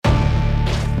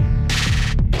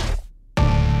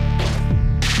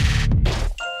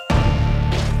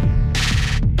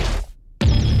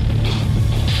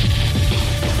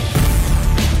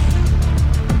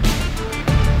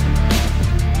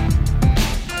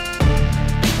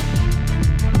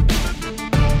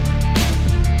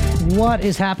What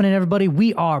is happening, everybody?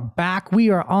 We are back.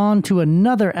 We are on to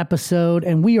another episode,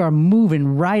 and we are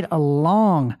moving right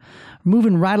along,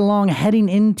 heading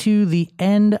into the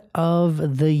end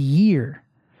of the year.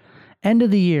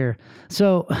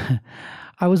 So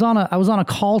I was on a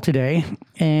call today,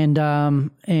 and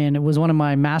it was one of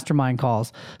my mastermind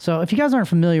calls. So if you guys aren't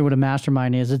familiar with a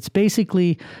mastermind is, it's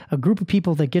basically a group of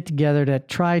people that get together that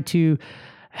try to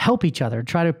help each other,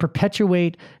 try to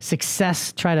perpetuate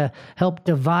success, try to help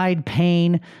divide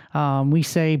pain. We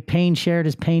say pain shared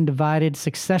is pain divided,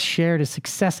 success shared is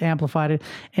success amplified.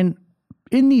 And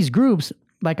in these groups,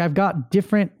 like I've got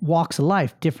different walks of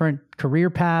life, different career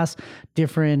paths,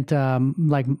 different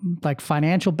like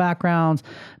financial backgrounds.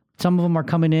 Some of them are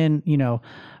coming in,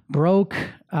 broke,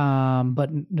 but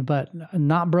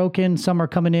not broken. Some are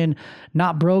coming in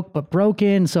not broke, but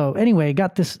broken. So anyway,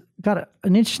 got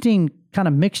an interesting kind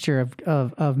of mixture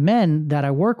of men that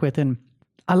I work with, and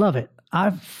I love it.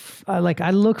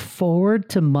 I look forward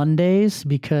to Mondays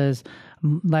because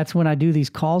that's when I do these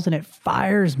calls, and it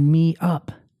fires me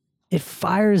up.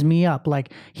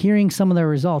 Like hearing some of their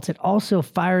results. It also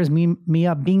fires me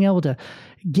up being able to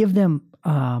give them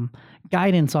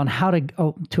guidance on how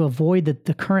to avoid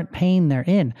the current pain they're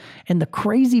in. And the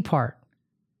crazy part,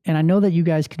 and I know that you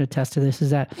guys can attest to this,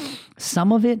 is that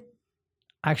some of it,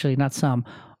 actually not some,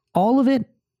 all of it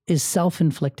is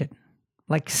self-inflicted.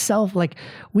 Like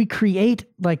we create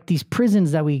like these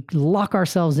prisons that we lock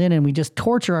ourselves in, and we just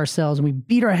torture ourselves, and we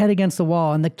beat our head against the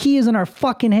wall, and the key is in our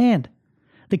fucking hand.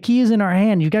 The key is in our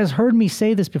hand. You guys heard me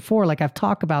say this before. Like I've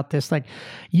talked about this. Like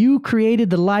you created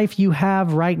the life you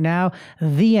have right now.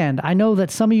 The end. I know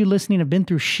that some of you listening have been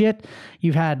through shit.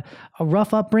 You've had a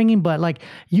rough upbringing, but like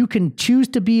you can choose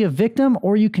to be a victim,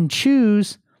 or you can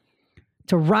choose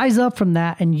to rise up from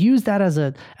that and use that as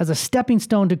a stepping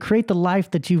stone to create the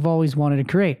life that you've always wanted to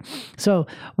create. So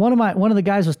one of the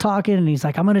guys was talking, and he's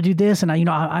like, I'm going to do this. And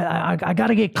I got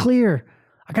to get clear.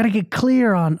 I got to get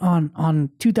clear on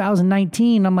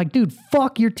 2019. I'm like, dude,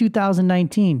 fuck your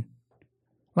 2019.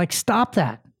 Like, stop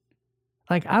that.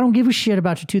 Like, I don't give a shit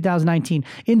about your 2019.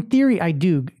 In theory, I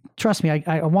do. Trust me.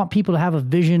 I want people to have a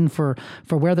vision for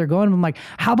where they're going. I'm like,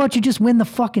 how about you just win the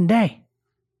fucking day?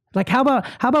 Like, how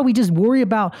about we just worry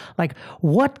about, like,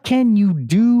 what can you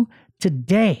do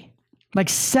today? Like,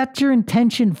 set your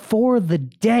intention for the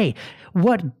day.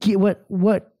 What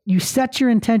you set your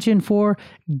intention for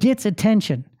gets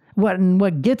attention.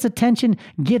 What gets attention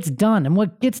gets done. And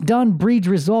what gets done breeds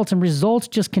results, and results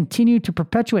just continue to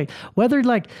perpetuate. Whether,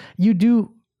 like, you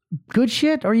do good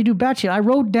shit or you do bad shit. I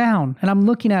wrote down, and I'm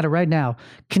looking at it right now.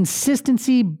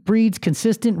 Consistency breeds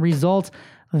consistent results.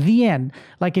 The end.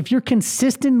 Like if you're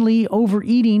consistently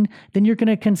overeating, then you're going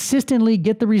to consistently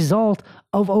get the result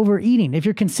of overeating. If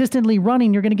you're consistently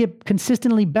running, you're going to get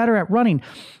consistently better at running.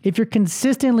 If you're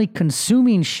consistently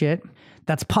consuming shit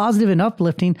that's positive and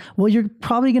uplifting, well, you're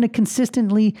probably going to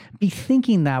consistently be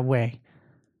thinking that way.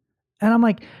 And I'm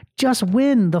like, just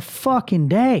win the fucking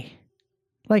day.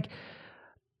 Like,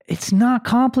 it's not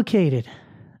complicated.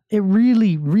 It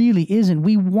really, really isn't.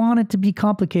 We want it to be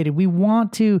complicated. We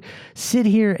want to sit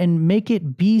here and make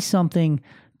it be something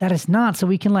that it's not, so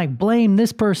we can like blame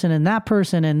this person and that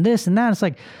person and this and that. It's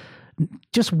like,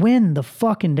 just win the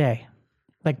fucking day.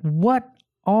 Like, what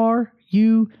are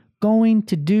you going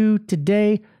to do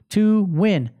today to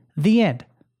win? The end.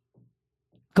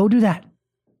 Go do that.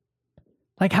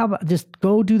 Like, how about just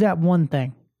go do that one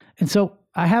thing? And so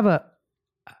I have a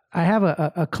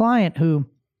client who,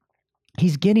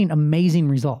 he's getting amazing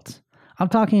results. I'm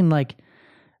talking like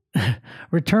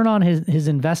return on his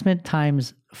investment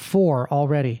times 4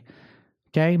 already.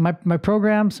 Okay. My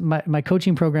programs, my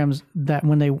coaching programs, that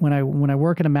when I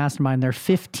work in a mastermind, they're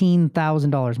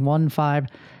 $15,000,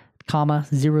 15,000,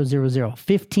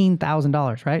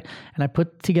 $15,000, right? And I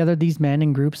put together these men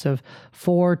in groups of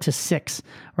 4 to 6.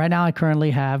 Right now, I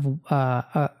currently have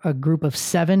a group of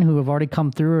 7 who have already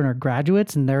come through and are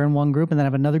graduates, and they're in one group, and then I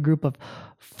have another group of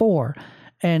 4.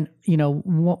 And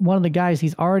one of the guys,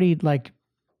 he's already like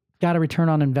got a return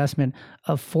on investment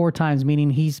of 4 times, meaning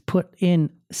he's put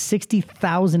in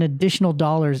 $60,000 additional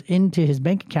dollars into his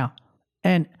bank account,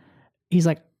 and he's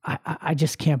like, I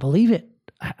just can't believe it.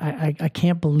 I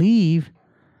can't believe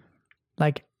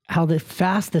like how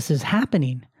fast this is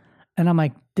happening. And I'm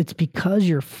like, it's because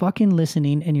you're fucking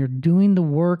listening and you're doing the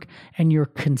work and you're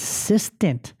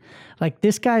consistent. Like,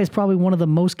 this guy is probably one of the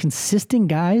most consistent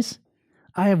guys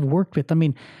I have worked with. I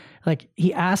mean, Like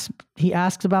he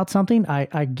asks about something.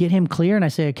 I get him clear and I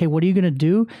say, okay, what are you going to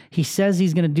do? He says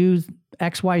he's going to do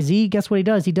X, Y, Z. Guess what he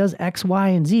does? He does X, Y,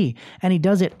 and Z. And he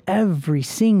does it every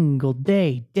single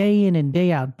day, day in and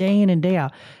day out, day in and day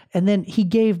out. And then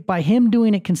by him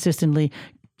doing it consistently,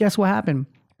 guess what happened?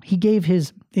 He gave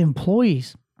his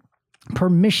employees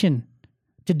permission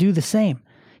to do the same.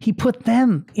 He put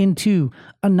them into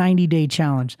a 90-day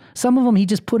challenge. Some of them he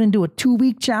just put into a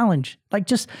 2-week challenge. Like,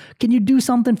 just, can you do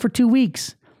something for 2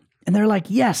 weeks? And they're like,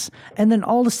 yes. And then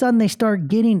all of a sudden they start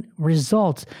getting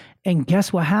results. And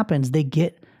guess what happens? They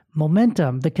get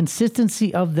momentum. The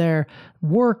consistency of their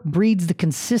work breeds the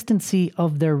consistency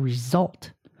of their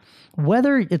result.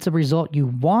 Whether it's a result you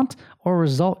want or a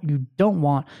result you don't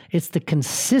want, it's the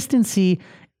consistency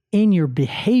in your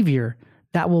behavior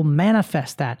that will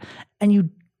manifest that. And you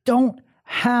don't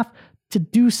have to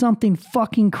do something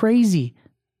fucking crazy.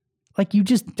 Like, you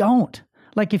just don't.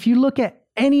 Like, if you look at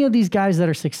any of these guys that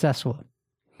are successful,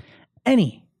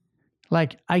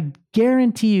 like, I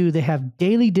guarantee you they have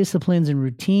daily disciplines and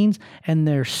routines, and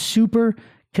they're super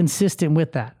consistent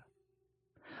with that.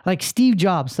 Like Steve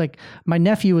Jobs, like, my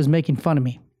nephew was making fun of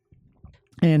me.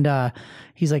 And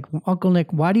he's like, Uncle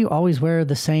Nick, why do you always wear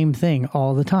the same thing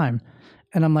all the time?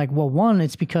 And I'm like, well, one,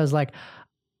 it's because, like,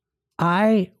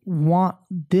 I want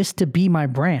this to be my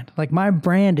brand. Like, my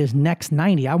brand is Next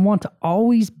 90. I want to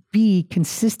always be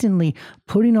consistently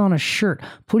putting on a shirt,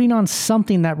 putting on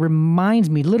something that reminds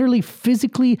me, literally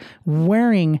physically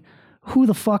wearing who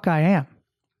the fuck I am.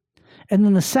 And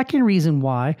then the second reason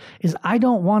why is I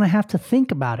don't want to have to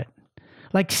think about it.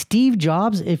 Like Steve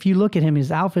Jobs, if you look at him,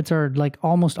 his outfits are like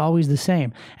almost always the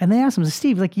same. And they asked him,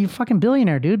 Steve, like, you're a fucking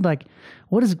billionaire, dude. Like,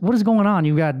 what is going on?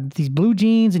 You got these blue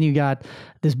jeans and you got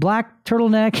this black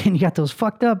turtleneck and you got those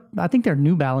fucked up, I think they're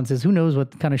New Balances. Who knows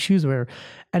what kind of shoes wear.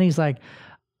 And he's like,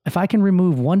 if I can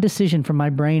remove one decision from my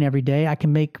brain every day, I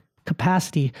can make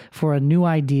capacity for a new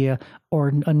idea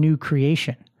or a new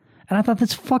creation. And I thought,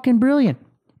 that's fucking brilliant.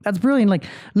 That's brilliant. Like,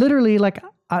 literally, like,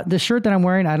 the shirt that I'm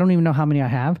wearing, I don't even know how many I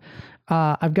have.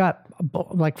 I've got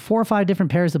like 4 or 5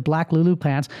 different pairs of black Lulu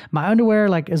pants. My underwear,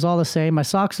 like, is all the same. My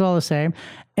socks are all the same.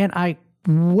 And I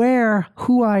wear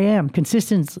who I am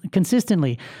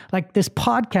consistently. Like this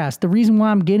podcast, the reason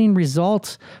why I'm getting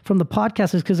results from the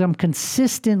podcast is because I'm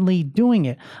consistently doing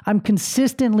it. I'm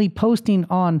consistently posting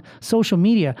on social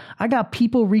media. I got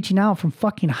people reaching out from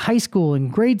fucking high school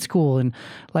and grade school and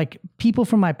like people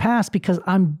from my past because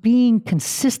I'm being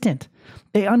consistent.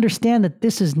 They understand that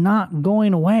this is not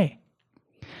going away.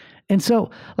 And so,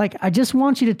 like, I just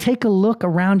want you to take a look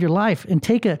around your life and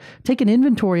take an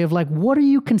inventory of, like, what are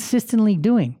you consistently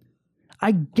doing?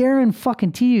 I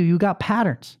guarantee you got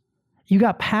patterns. You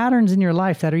got patterns in your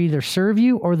life that either serve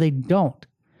you or they don't.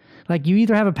 Like, you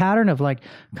either have a pattern of, like,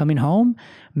 coming home,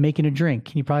 making a drink.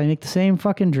 And you probably make the same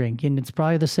fucking drink. And it's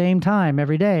probably the same time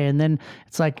every day. And then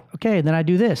it's like, okay, then I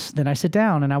do this. Then I sit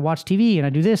down and I watch TV and I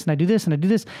do this and I do this and I do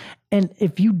this. And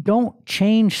if you don't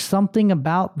change something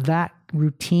about that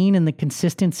routine and the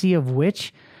consistency of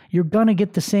which, you're going to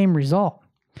get the same result.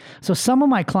 So some of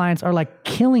my clients are like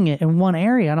killing it in one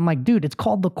area. And I'm like, dude, it's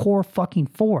called the core fucking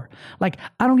 4. Like,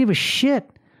 I don't give a shit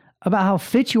about how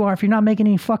fit you are if you're not making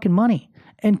any fucking money.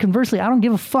 And conversely, I don't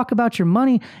give a fuck about your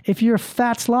money if you're a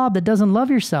fat slob that doesn't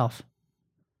love yourself.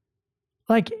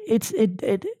 Like,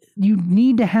 you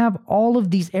need to have all of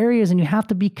these areas and you have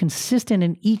to be consistent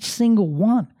in each single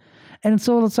one. And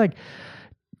so it's like,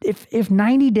 if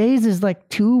 90 days is like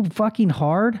too fucking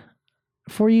hard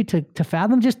for you to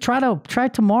fathom, just try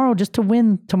tomorrow just to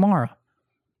win tomorrow.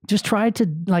 Just try to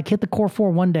like hit the core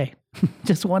 4 one day,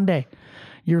 just one day.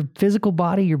 Your physical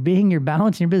body, your being, your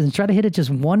balance, and your business. Try to hit it just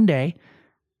one day.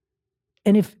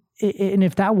 And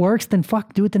if that works, then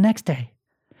fuck, do it the next day.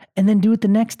 And then do it the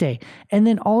next day. And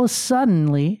then all of a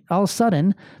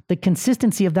sudden, the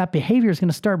consistency of that behavior is going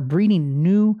to start breeding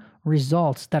new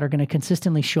results that are going to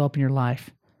consistently show up in your life.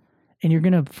 And you're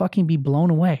going to fucking be blown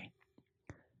away.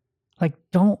 Like,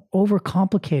 don't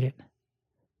overcomplicate it.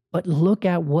 But look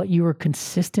at what you are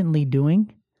consistently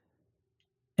doing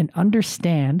and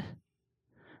understand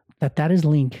that is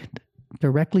linked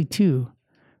directly to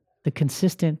the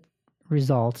consistent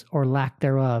results or lack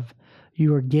thereof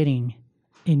you are getting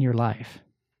in your life.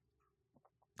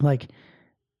 Like,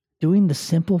 doing the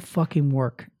simple fucking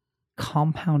work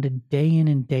compounded day in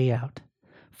and day out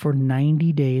for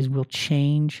 90 days will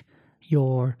change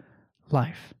your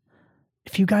life.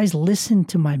 If you guys listen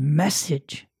to my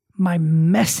message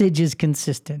is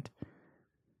consistent.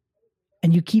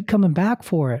 And you keep coming back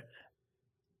for it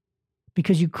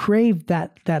because you crave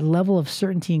that level of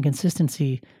certainty and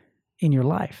consistency in your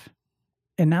life.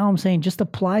 And now I'm saying just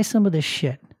apply some of this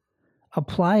shit.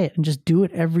 apply it and just do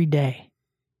it every day.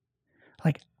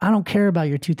 Like, I don't care about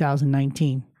your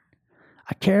 2019.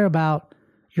 I care about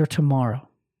your tomorrow.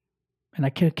 And I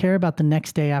care about the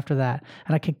next day after that.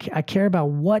 And I care about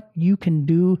what you can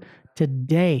do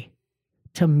today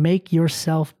to make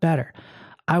yourself better.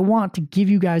 I want to give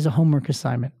you guys a homework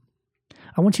assignment.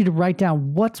 I want you to write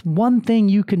down what's one thing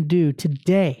you can do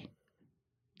today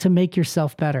to make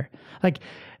yourself better. Like,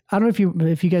 I don't know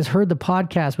if you guys heard the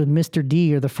podcast with Mr.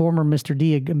 D, or the former Mr.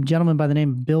 D, a gentleman by the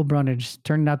name of Bill Brundage,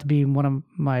 turned out to be one of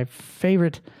my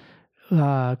favorite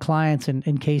clients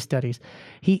in case studies.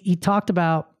 He talked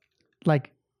about,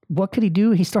 like, what could he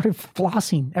do? He started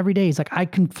flossing every day. He's like, I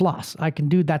can floss. I can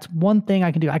do, that's one thing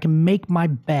I can do. I can make my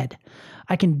bed.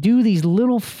 I can do these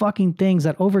little fucking things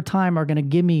that over time are going to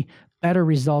give me better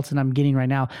results than I'm getting right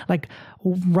now. Like,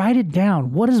 write it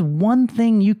down. What is one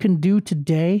thing you can do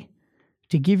today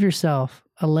to give yourself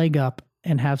a leg up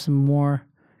and have some more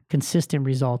consistent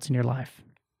results in your life?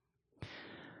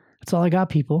 That's all I got,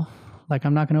 people. Like,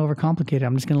 I'm not going to overcomplicate it.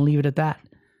 I'm just going to leave it at that.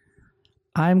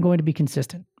 I'm going to be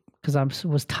consistent because I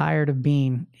was tired of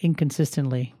being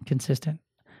inconsistently consistent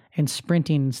and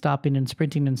sprinting and stopping and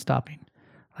sprinting and stopping.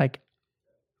 Like,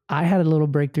 I had a little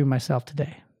breakthrough myself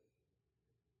today.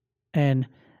 And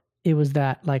it was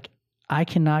that, like, I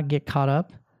cannot get caught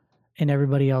up in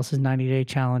everybody else's 90-day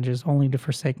challenges only to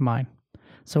forsake mine.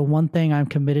 So one thing I'm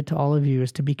committed to all of you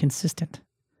is to be consistent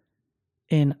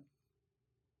in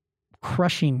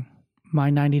crushing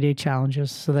my 90-day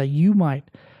challenges so that you might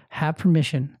have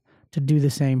permission to do the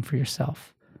same for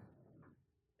yourself.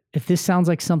 If this sounds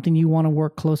like something you want to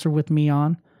work closer with me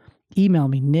on, email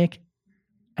me,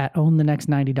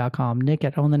 nick@ownthenext90.com,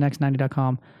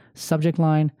 nick@ownthenext90.com, subject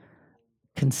line,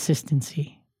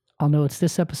 consistency. I'll know it's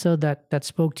this episode that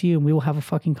spoke to you, and we will have a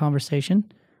fucking conversation,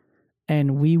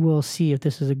 and we will see if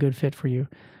this is a good fit for you.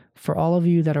 For all of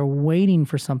you that are waiting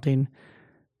for something,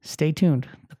 stay tuned.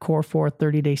 The Core 4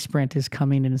 30-day sprint is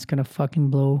coming, and it's going to fucking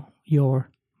blow your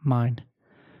mind.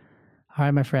 All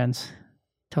right, my friends,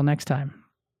 till next time,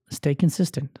 stay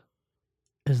consistent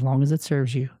as long as it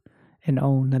serves you, and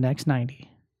own the next 90.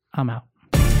 I'm out.